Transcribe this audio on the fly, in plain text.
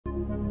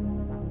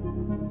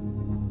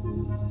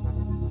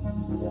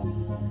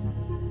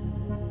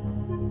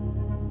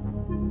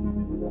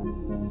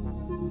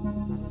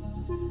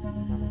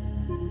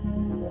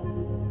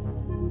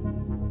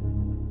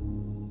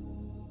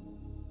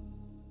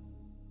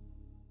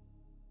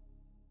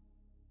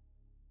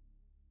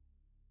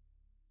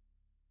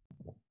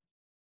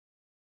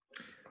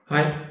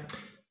Hi,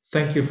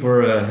 thank you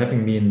for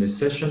having me in this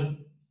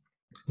session.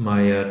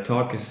 My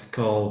talk is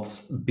called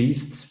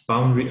BEAST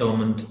Boundary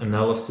Element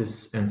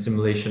Analysis and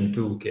Simulation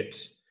Toolkit.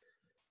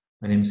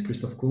 My name is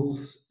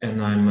Kristof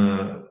and I'm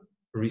a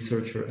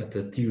researcher at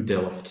the TU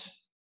Delft.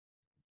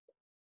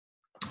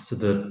 So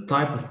the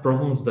type of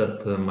problems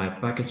that my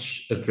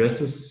package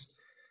addresses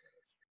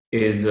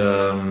is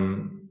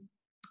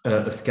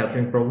a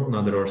scattering problem.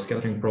 Now there are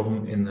scattering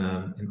problems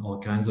in all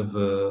kinds of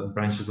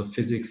branches of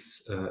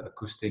physics,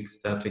 acoustics,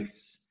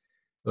 statics,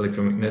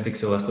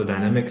 electromagnetics,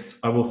 elastodynamics.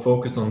 I will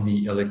focus on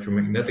the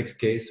electromagnetics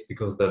case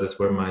because that is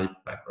where my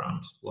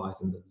background lies,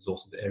 and that is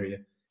also the area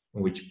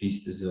in which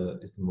BEAST is the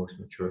most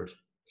matured.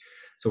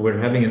 So we're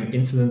having an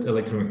incident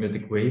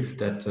electromagnetic wave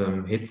that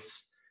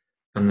hits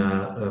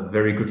a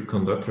very good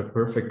conductor,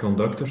 perfect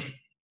conductor.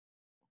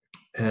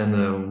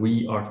 And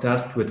we are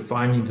tasked with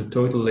finding the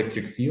total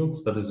electric field,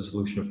 that is the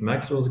solution of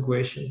Maxwell's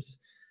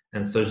equations,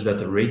 and such that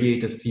the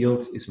radiated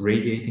field is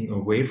radiating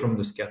away from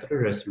the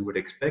scatterer, as you would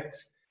expect.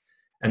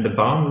 And the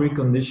boundary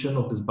condition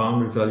of this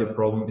boundary value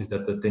problem is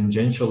that the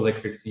tangential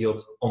electric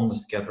field on the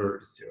scatterer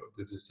is zero.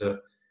 This is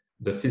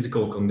the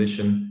physical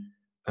condition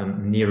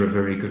near a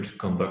very good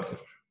conductor.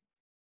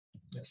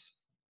 Yes.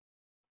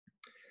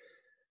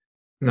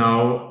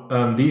 Now,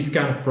 these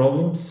kind of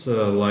problems,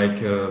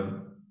 like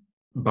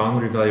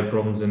boundary value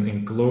problems in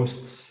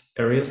enclosed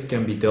areas,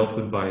 can be dealt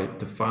with by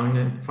the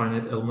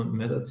finite element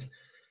method.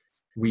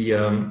 We,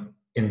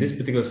 in this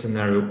particular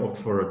scenario, opt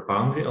for a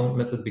boundary element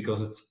method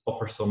because it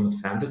offers some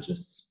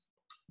advantages.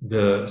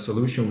 The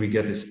solution we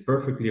get is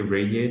perfectly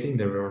radiating.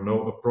 There are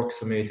no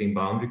approximating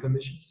boundary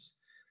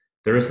conditions.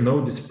 There is no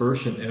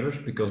dispersion error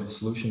because the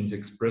solution is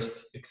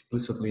expressed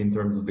explicitly in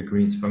terms of the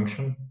Green's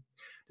function.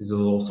 This is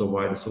also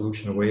why the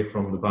solution away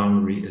from the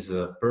boundary is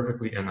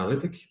perfectly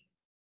analytic.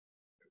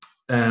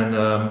 And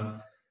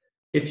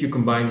if you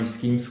combine these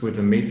schemes with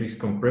a matrix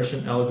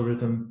compression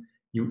algorithm,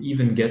 you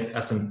even get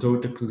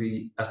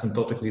asymptotically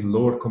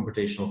lower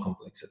computational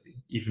complexity,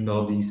 even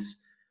though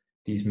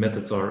these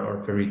methods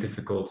are very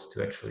difficult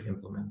to actually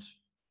implement.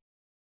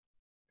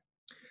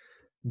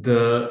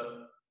 The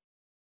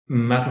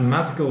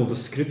mathematical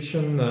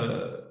description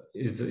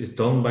is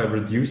done by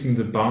reducing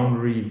the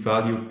boundary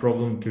value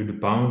problem to the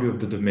boundary of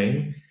the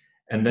domain,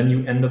 and then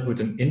you end up with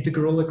an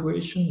integral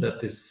equation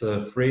that is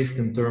phrased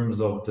in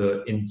terms of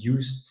the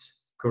induced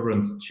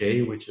current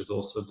J, which is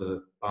also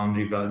the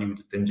boundary value,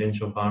 the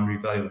tangential boundary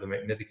value of the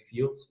magnetic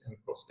field, n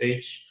cross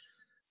H,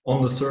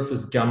 on the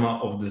surface gamma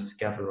of the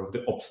scatter, of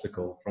the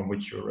obstacle from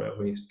which your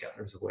wave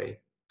scatters away.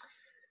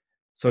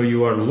 So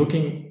you are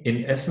looking,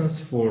 in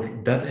essence, for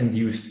that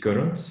induced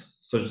current,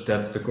 such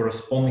that the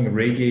corresponding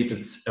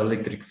radiated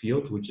electric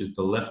field, which is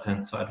the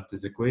left-hand side of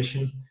this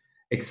equation,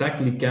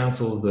 exactly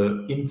cancels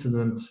the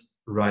incident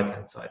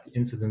right-hand side, the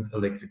incident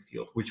electric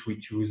field, which we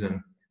choose, and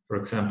for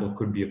example,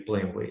 could be a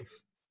plane wave.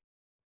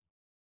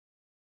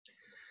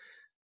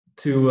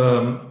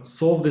 To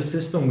solve this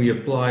system, we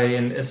apply,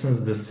 in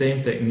essence, the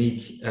same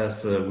technique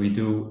as we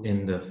do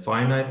in the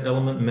finite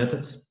element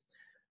method.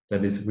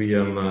 That is, we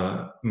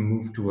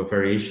move to a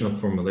variational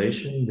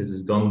formulation. This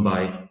is done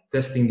by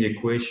testing the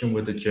equation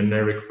with a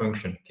generic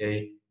function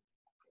k.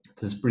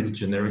 This is pretty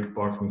generic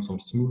apart from some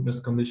smoothness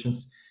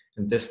conditions.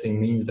 And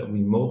testing means that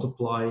we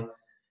multiply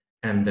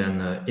and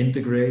then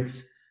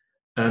integrate.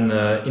 And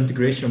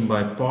integration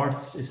by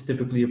parts is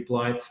typically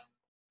applied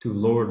to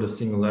lower the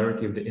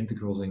singularity of the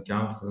integrals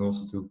encountered and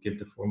also to give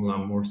the formula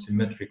a more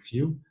symmetric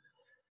view.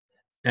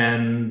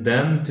 And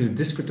then to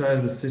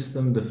discretize the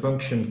system, the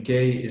function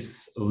k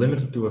is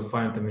limited to a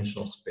finite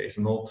dimensional space,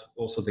 and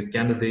also the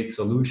candidate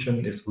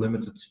solution is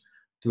limited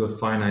to a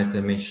finite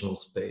dimensional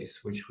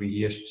space, which we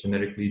here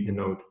generically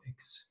denote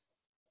x.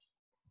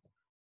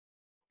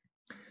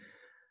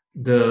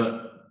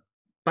 The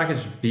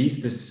package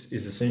BEAST is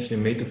essentially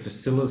made to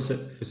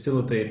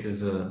facilitate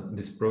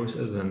this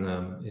process,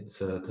 and its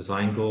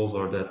design goals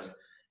are that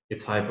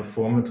it's high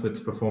performance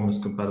with performance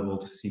compatible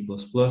to C++,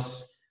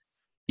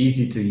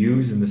 easy to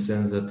use in the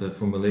sense that the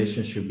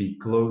formulation should be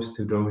close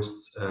to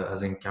those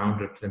as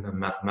encountered in a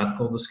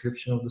mathematical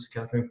description of the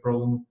scattering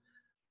problem.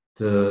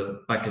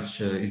 The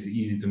package is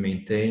easy to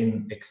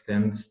maintain,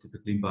 extend,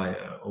 typically by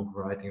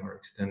overriding or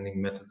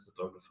extending methods that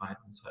are defined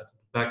inside of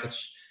the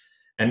package,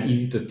 and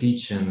easy to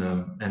teach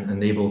and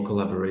enable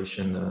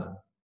collaboration,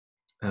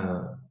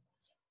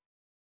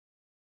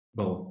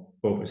 well,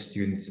 both with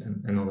students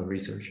and other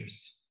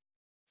researchers.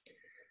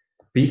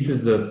 BEAST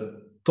is the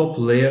top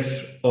layer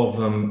of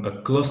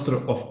a cluster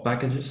of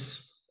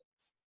packages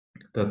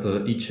that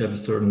each have a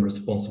certain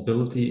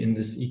responsibility in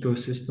this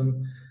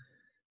ecosystem.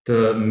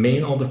 The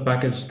main other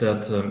package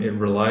that it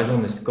relies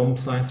on is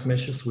CompScience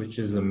meshes, which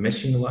is a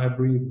meshing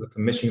library, but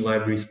the meshing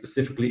library is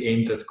specifically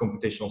aimed at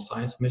computational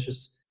science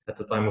meshes. At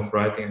the time of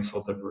writing, I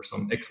saw there were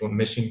some excellent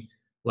meshing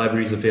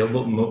libraries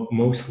available,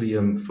 mostly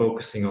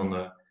focusing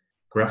on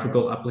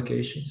graphical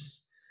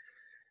applications.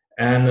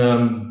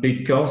 And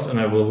because, and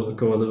I will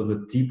go a little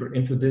bit deeper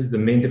into this, the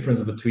main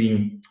difference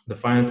between the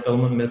finite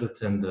element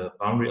method and the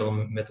boundary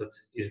element method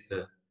is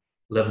the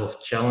level of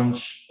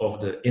challenge of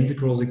the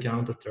integrals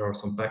encountered. There are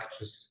some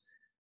packages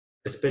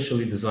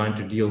especially designed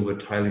to deal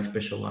with highly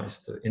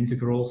specialized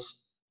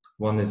integrals.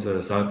 One is a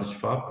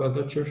Zauters-Fab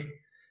quadrature,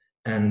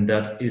 and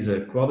that is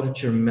a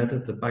quadrature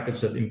method, a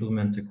package that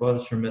implements a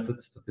quadrature method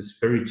that is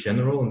very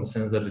general in the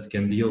sense that it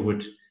can deal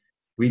with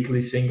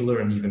weakly singular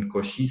and even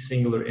Cauchy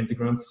singular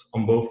integrands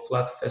on both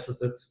flat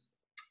faceted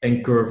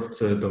and curved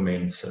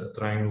domains,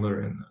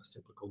 triangular and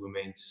cyclical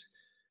domains.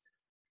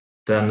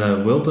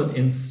 Then Wilton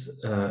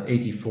INS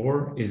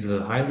 84 is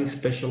a highly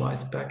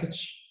specialized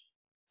package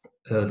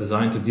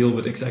designed to deal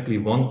with exactly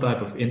one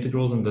type of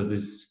integrals, and that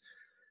is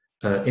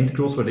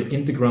integrals where the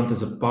integrand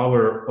is a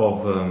power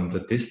of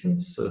the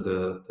distance,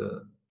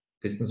 the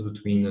distance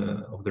between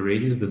of the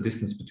radius, the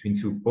distance between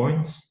 2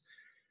 points,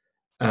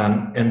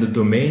 and the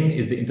domain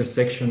is the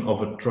intersection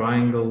of a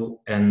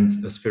triangle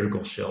and a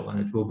spherical shell, and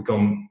it will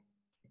become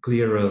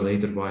clearer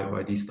later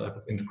why these type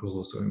of integrals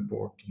are so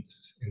important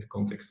in the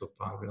context of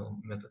boundary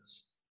element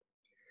methods.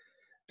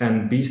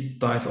 And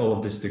BEAST ties all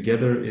of this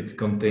together. It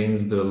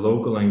contains the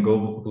local and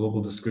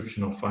global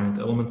description of finite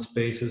element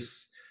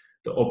spaces,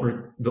 the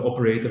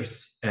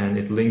operators, and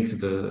it links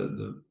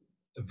the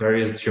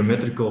various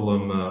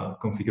geometrical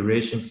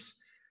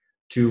configurations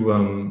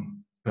to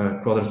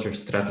quadrature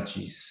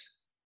strategies.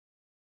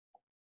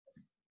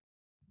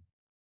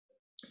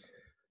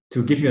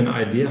 To give you an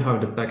idea how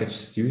the package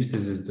is used,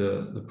 this is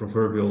the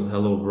proverbial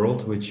hello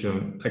world, which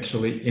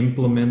actually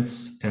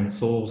implements and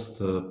solves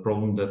the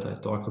problem that I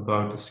talked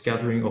about, the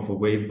scattering of a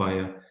wave by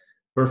a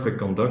perfect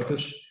conductor.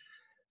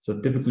 So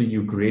typically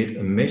you create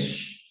a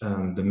mesh.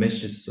 The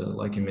mesh is,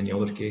 like in many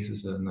other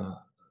cases,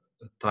 a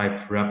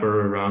type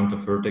wrapper around a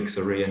vertex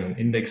array and an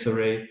index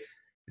array.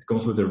 It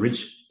comes with a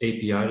rich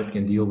API that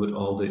can deal with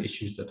all the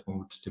issues that one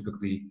would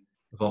typically,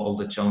 all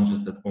the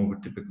challenges that one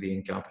would typically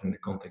encounter in the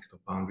context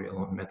of boundary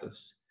element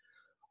methods.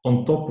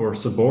 On top or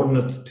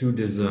subordinate to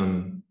this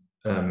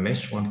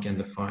mesh, one can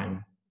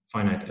define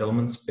finite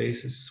element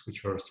spaces,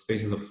 which are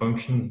spaces of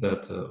functions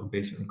that are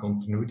based on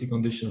continuity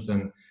conditions,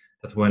 and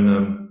that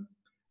when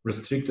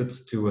restricted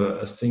to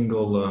a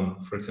single,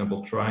 for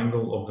example,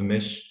 triangle of the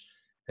mesh,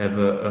 have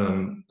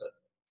a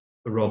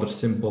rather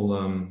simple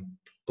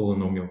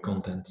polynomial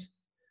content.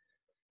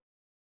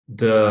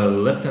 The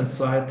left-hand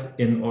side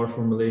in our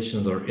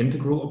formulations are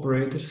integral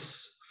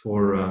operators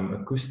for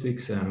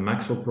acoustics and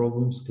Maxwell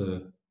problems.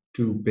 The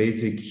two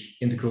basic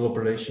integral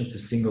operations, the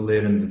single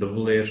layer and the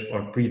double layer,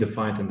 are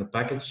predefined in the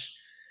package.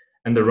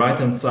 And the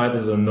right-hand side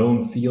is a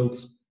known field,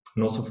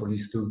 and also for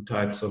these two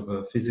types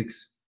of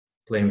physics,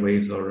 plane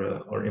waves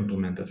are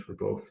implemented for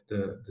both.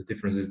 The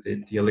difference is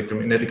that the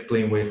electromagnetic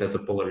plane wave has a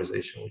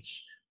polarization,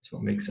 which does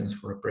not make sense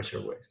for a pressure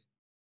wave.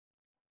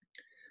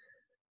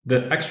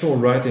 The actual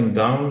writing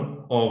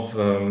down of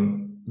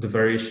the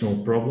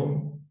variational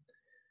problem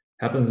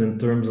happens in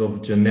terms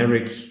of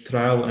generic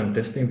trial and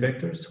testing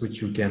vectors,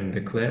 which you can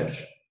declare,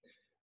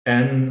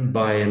 and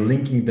by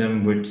linking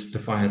them with the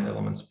finite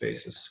element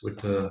spaces, with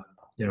the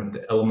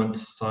element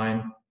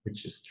sign,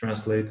 which is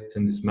translated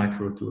in this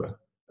macro to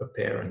a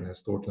pair and then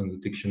stored in the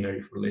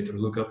dictionary for later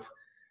lookup.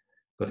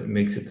 But it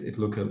makes it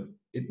look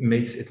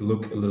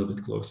a little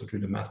bit closer to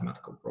the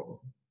mathematical problem.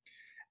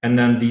 And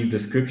then these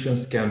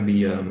descriptions can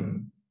be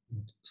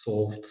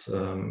solved.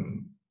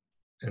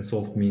 And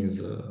solved means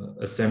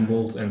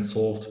assembled and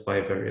solved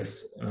by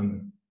various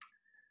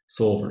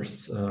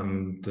solvers.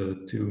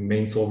 The two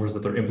main solvers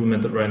that are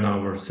implemented right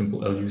now are a simple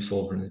LU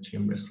solver and a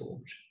GMRS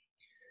solver.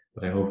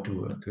 But I hope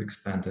to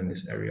expand in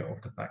this area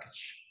of the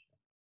package.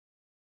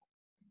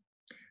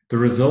 The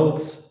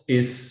result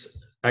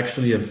is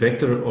actually a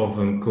vector of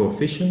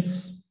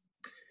coefficients.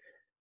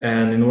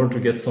 And in order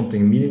to get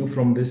something meaningful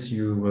from this,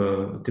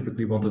 you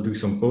typically want to do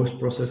some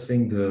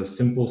post-processing. The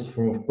simplest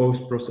form of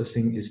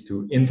post-processing is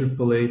to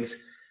interpolate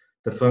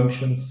the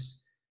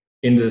functions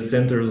in the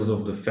centers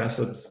of the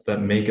facets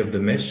that make up the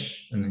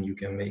mesh. And then you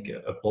can make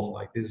a plot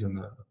like this, and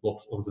a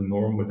plot of the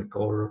norm with a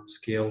color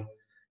scale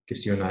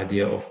gives you an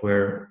idea of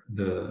where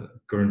the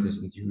current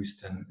is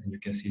induced, and you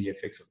can see the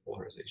effects of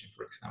polarization.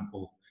 For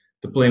example,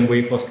 the plane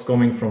wave was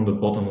coming from the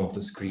bottom of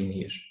the screen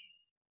here.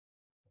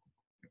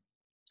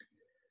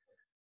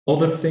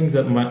 Other things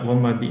that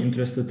one might be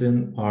interested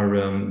in are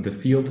the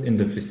field in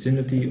the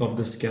vicinity of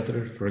the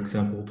scatter, for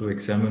example, to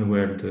examine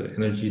where the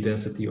energy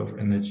density of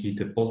energy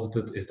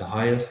deposited is the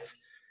highest,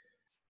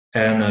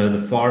 and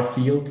the far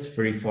field,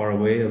 very far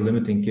away, a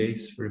limiting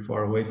case, very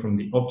far away from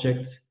the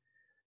object.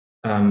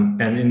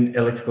 And in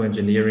electrical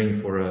engineering,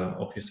 for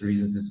obvious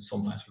reasons, this is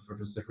sometimes referred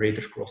to as the rate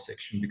of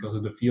cross-section. Because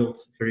of the field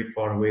very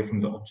far away from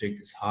the object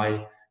is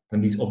high,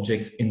 then these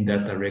objects in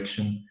that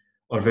direction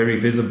are very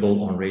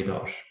visible on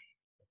radar.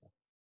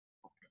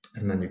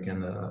 And then you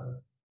can,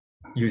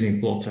 using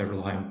plots, I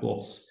rely on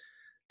plots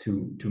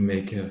to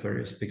make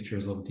various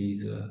pictures of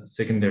these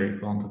secondary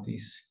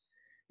quantities.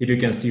 Here you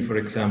can see, for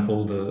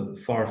example,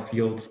 the far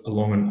field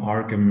along an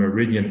arc, a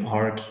meridian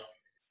arc,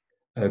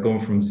 going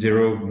from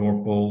 0,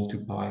 North Pole, to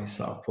pi,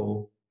 South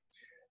Pole.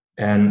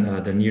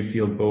 And the near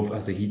field both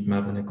as a heat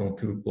map and a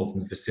contour plot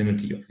in the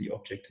vicinity of the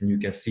object. And you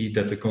can see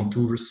that the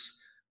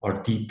contours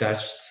are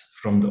detached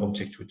from the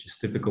object, which is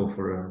typical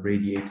for a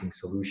radiating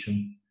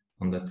solution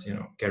one that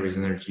carries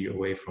energy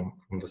away from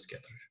the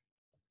scatter.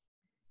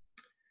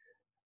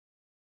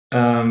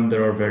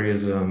 There are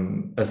various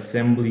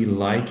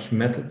assembly-like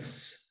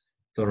methods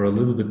that are a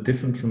little bit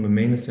different from the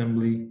main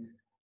assembly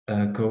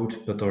code,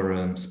 but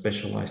are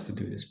specialized to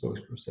do this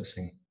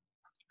post-processing,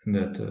 and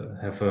that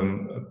have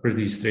a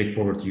pretty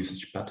straightforward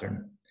usage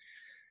pattern.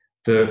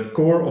 The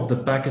core of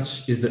the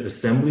package is the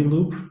assembly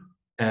loop,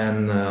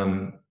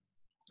 and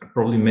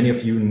probably many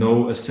of you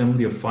know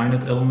assembly of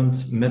finite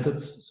element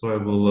methods, so I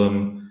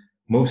will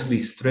mostly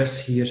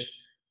stress here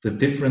the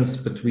difference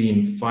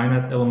between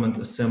finite element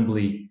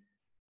assembly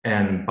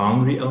and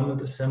boundary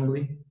element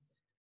assembly.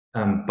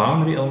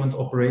 Boundary element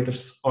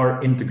operators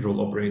are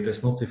integral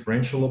operators, not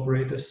differential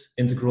operators.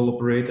 Integral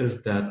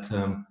operators that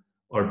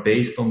are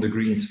based on the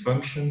Green's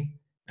function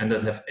and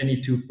that have any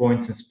 2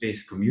 points in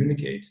space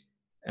communicate.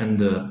 And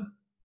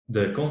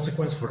the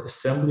consequence for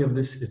assembly of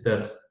this is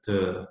that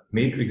the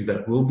matrix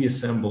that will be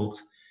assembled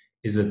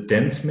is a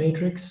dense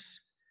matrix,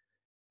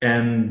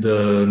 and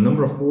the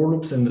number of for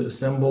loops in the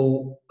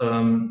assemble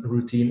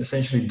routine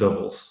essentially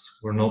doubles.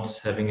 We're not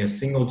having a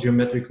single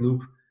geometric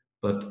loop,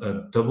 but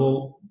a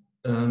double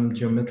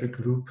geometric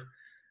loop.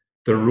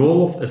 The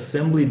role of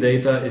assembly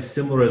data is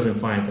similar as in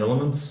finite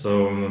elements.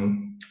 So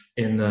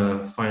in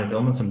finite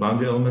elements and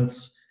boundary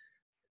elements,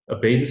 a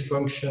basis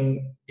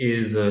function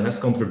has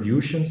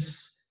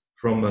contributions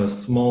from a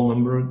small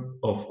number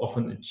of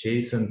often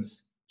adjacent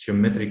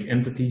geometric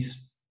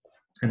entities.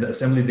 And the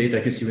assembly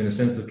data gives you, in a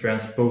sense, the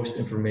transposed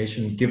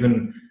information.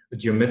 Given a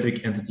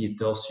geometric entity, it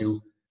tells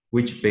you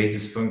which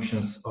basis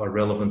functions are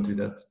relevant to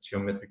that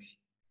geometric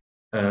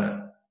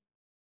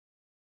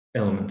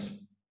element.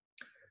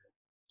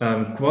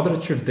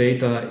 Quadrature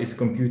data is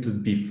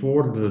computed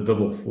before the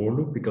double for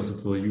loop because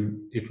it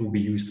will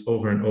be used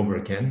over and over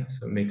again.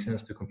 So it makes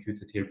sense to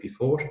compute it here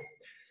before.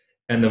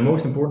 And the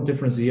most important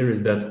difference here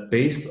is that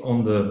based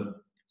on the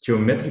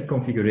geometric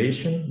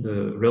configuration,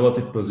 the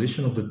relative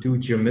position of the two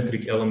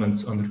geometric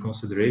elements under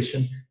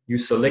consideration, you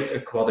select a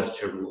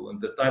quadrature rule.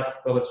 And the type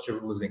of quadrature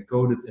rule is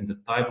encoded in the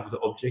type of the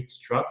object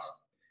strat.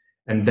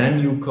 And then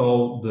you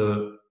call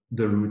the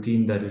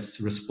routine that is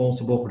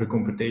responsible for the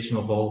computation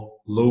of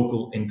all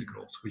local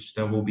integrals, which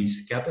then will be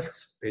scattered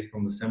based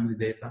on the assembly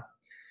data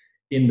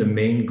in the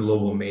main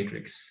global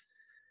matrix.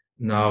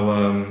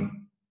 Now,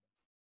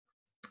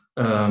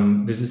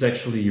 this is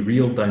actually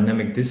real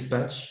dynamic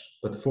dispatch,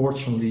 but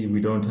fortunately we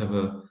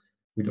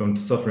don't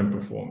suffer in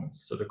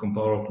performance. So the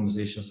compiler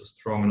optimizations are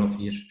strong enough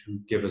here to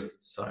give us the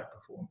desired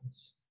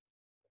performance.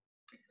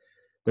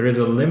 There is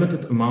a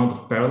limited amount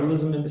of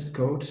parallelism in this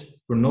code.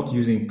 We're not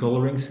using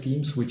coloring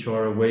schemes, which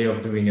are a way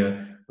of doing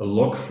a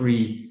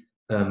log-free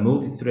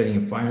multi-threading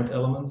of finite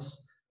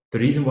elements. The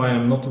reason why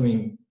I'm not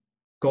doing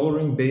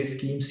coloring-based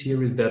schemes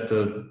here is that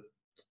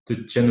the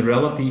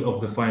generality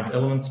of the finite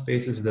element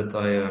spaces that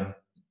I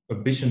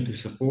ambition to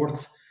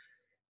support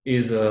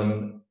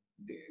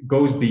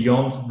goes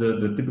beyond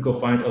the typical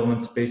finite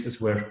element spaces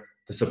where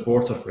the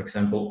supports are, for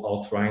example,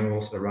 all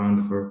triangles around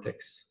the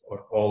vertex,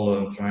 or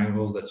all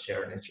triangles that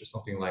share an edge, or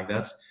something like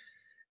that.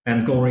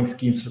 And coloring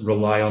schemes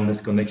rely on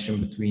this connection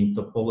between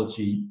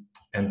topology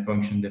and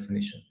function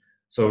definition.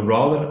 So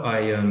rather, I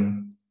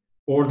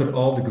order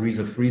all degrees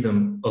of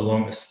freedom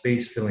along a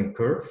space-filling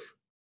curve,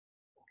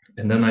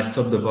 and then I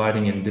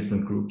subdividing in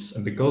different groups.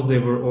 And because they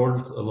were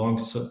ordered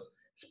along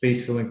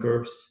space-filling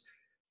curves,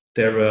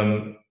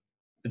 their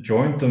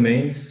joint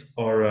domains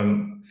are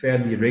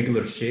fairly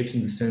regular shapes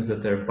in the sense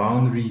that their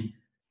boundary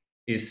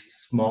is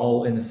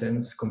small in a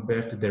sense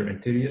compared to their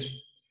interior.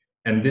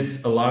 And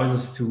this allows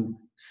us to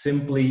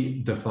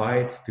simply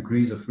divide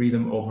degrees of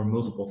freedom over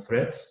multiple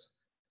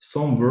threads.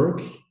 Some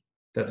work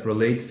that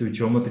relates to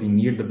geometry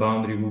near the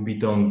boundary will be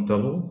done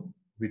double,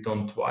 will be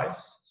done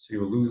twice, so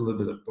you will lose a little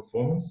bit of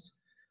performance.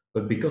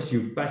 But because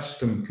you patch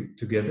them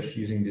together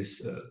using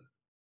this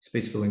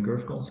space-filling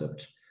curve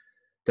concept,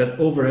 that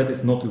overhead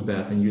is not too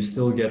bad, and you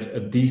still get a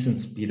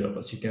decent speed up,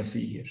 as you can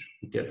see here.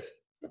 You get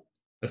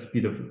a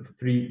speed of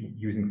 3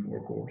 using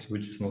 4 cores,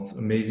 which is not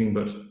amazing,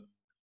 but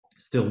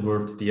still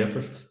worth the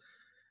effort,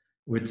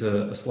 with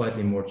a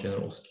slightly more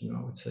general scheme,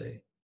 I would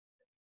say.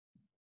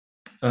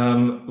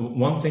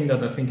 One thing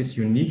that I think is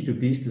unique to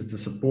BEAST is the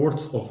support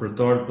of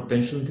retarded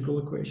potential integral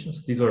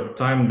equations. These are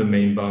time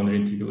domain boundary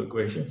integral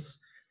equations.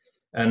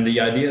 And the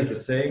idea is the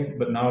same,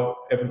 but now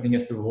everything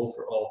has to hold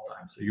for all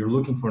time. So you're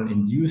looking for an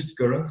induced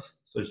current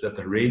such that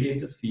the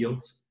radiated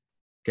field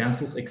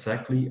cancels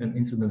exactly an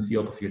incident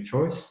field of your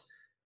choice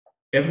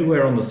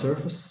everywhere on the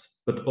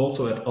surface, but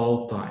also at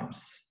all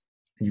times.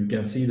 And you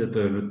can see that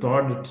the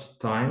retarded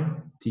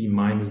time, t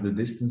minus the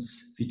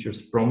distance,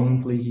 features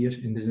prominently here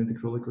in this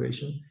integral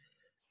equation.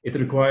 It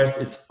requires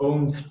its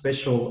own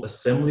special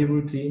assembly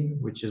routine,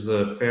 which is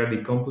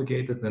fairly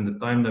complicated, and the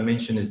time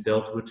dimension is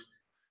dealt with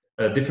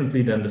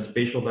differently than the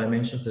spatial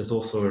dimensions. There's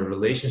also a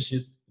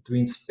relationship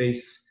between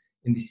space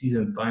indices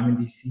and time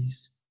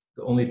indices.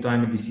 The only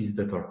time indices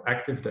that are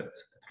active, that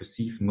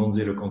receive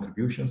non-zero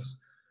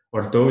contributions,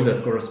 are those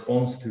that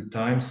correspond to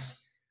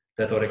times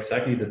that are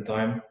exactly the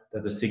time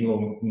that the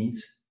signal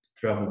needs to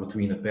travel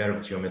between a pair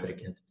of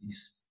geometric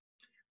entities.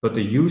 but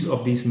the use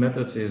of these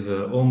methods is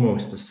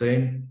almost the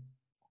same.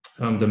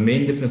 The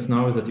main difference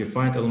now is that your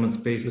finite element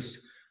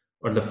spaces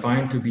are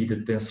defined to be the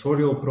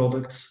tensorial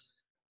products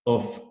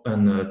of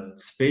a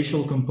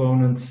spatial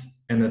component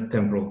and a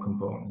temporal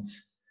component.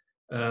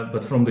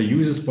 But from the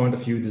user's point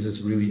of view, this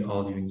is really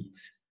all you need.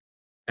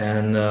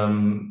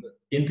 And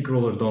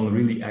integrals are done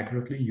really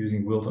accurately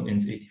using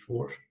Wilton-Innes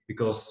 84,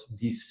 because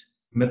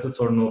these methods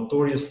are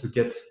notorious to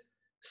get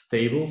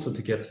stable, so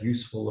to get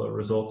useful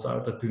results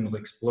out that do not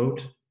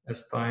explode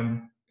as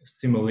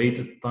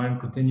simulated time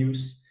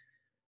continues.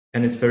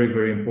 And it's very,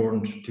 very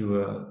important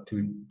to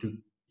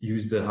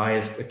use the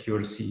highest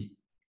accuracy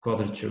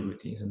quadrature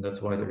routines, and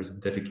that's why there is a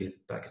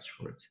dedicated package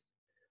for it.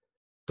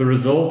 The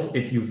result,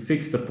 if you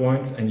fix the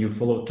point and you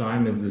follow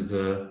time, is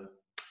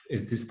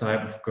this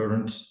type of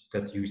current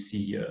that you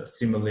see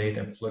simulate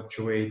and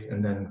fluctuate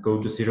and then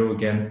go to zero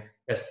again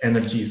as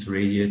energy is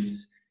radiated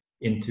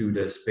into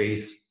the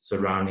space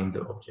surrounding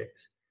the object.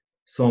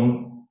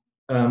 Some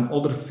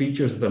other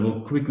features that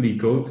we'll quickly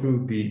go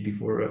through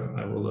before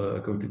I will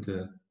go to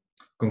the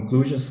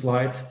conclusion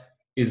slide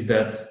is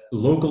that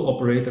local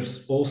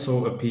operators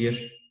also appear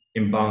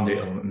in boundary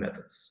element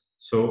methods.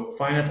 So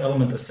finite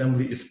element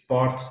assembly is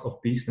part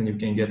of BEAST, and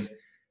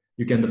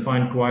you can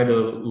define quite a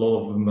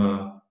lot of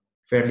them,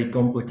 fairly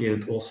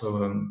complicated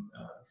also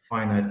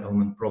finite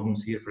element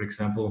problems here. For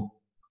example,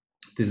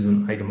 this is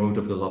an eigenmode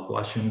of the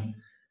Laplacian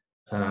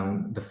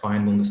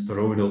defined on the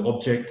toroidal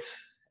object.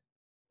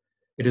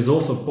 It is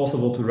also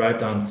possible to write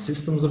down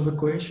systems of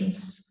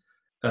equations.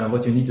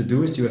 What you need to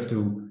do is you have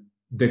to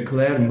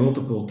declare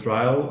multiple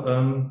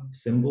trial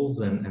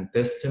symbols and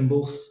test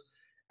symbols,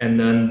 and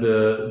then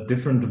the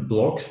different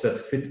blocks that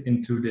fit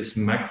into this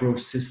macro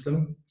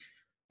system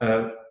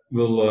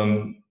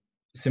will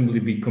simply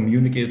be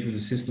communicated to the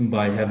system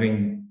by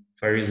having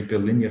various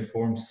bilinear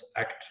forms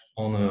act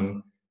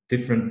on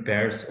different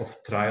pairs of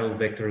trial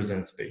vectors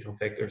and spatial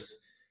vectors.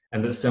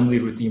 And the assembly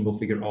routine will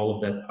figure all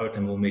of that out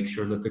and will make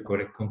sure that the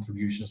correct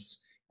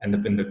contributions end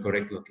up in the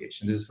correct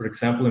location. This is, for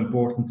example,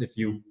 important if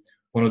you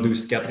want to do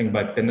scattering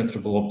by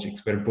penetrable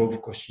objects where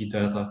both Cauchy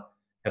data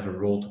have a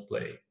role to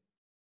play.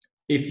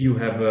 If you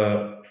have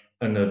a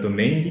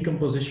domain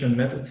decomposition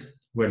method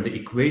where the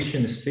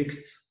equation is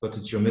fixed, but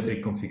the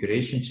geometric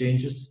configuration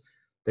changes,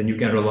 then you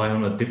can rely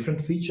on a different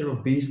feature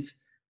of BEAST,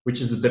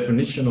 which is the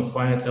definition of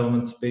finite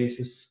element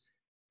spaces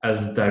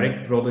as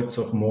direct products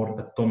of more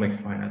atomic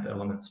finite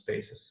element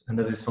spaces. And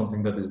that is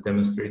something that is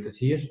demonstrated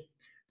here.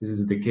 This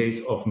is the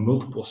case of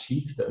multiple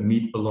sheets that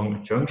meet along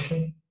a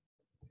junction.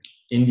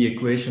 In the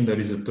equation, there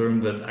is a term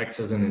that acts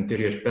as an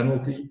interior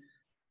penalty,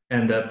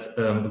 and that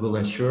will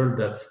ensure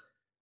that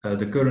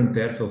the current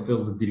there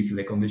fulfills the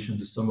Dirichlet condition.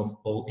 The sum of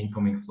all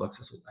incoming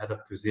fluxes will add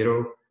up to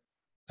zero.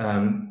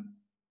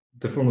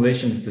 The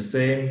formulation is the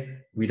same.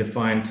 We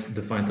defined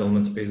the finite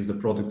element space as the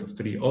product of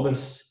three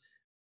others,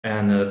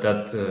 and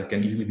that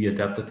can easily be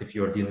adapted if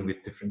you are dealing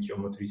with different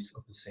geometries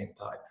of the same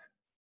type.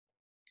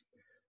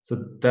 So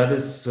that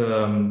is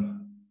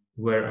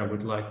where I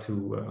would like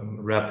to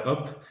wrap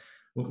up.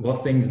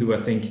 What things do I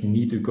think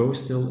need to go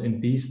still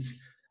in BEAST?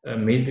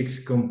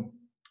 Matrix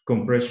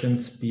compression,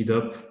 speed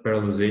up,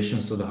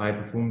 parallelization, so the high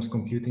performance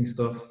computing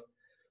stuff.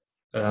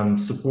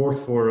 Support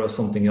for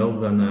something else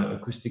than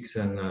acoustics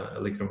and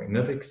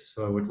electromagnetics.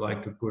 So I would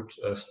like to put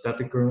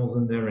static kernels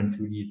in there in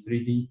 2D,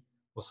 3D,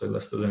 also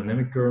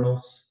elastodynamic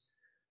kernels.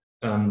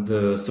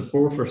 The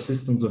support for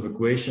systems of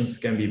equations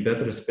can be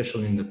better,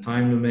 especially in the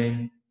time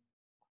domain.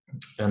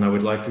 And I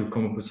would like to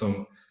come up with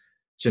some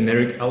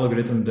generic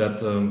algorithm that,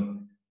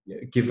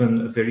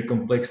 given a very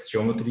complex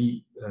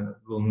geometry,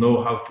 will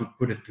know how to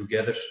put it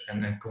together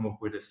and then come up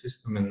with a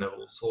system, and that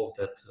will solve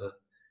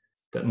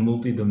that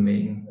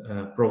multi-domain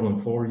problem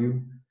for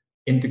you.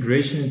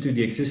 Integration into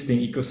the existing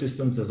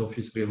ecosystems, there's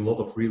obviously a lot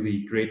of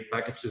really great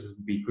packages. It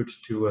would be good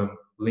to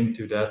link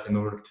to that in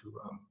order to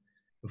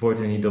avoid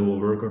any double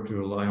work or to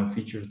rely on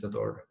features that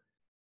are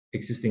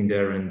existing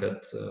there and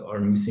that are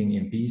missing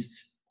in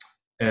BEAST.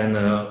 And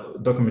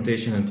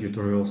documentation and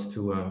tutorials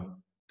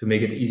to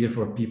make it easier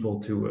for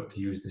people to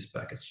use this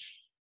package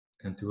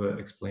and to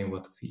explain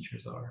what the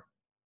features are.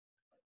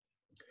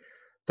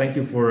 Thank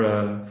you for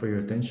your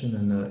attention,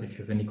 and if you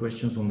have any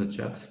questions on the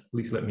chat,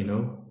 please let me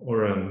know,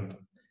 or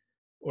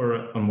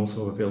I'm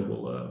also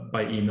available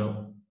by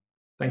email.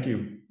 Thank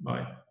you.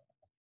 Bye.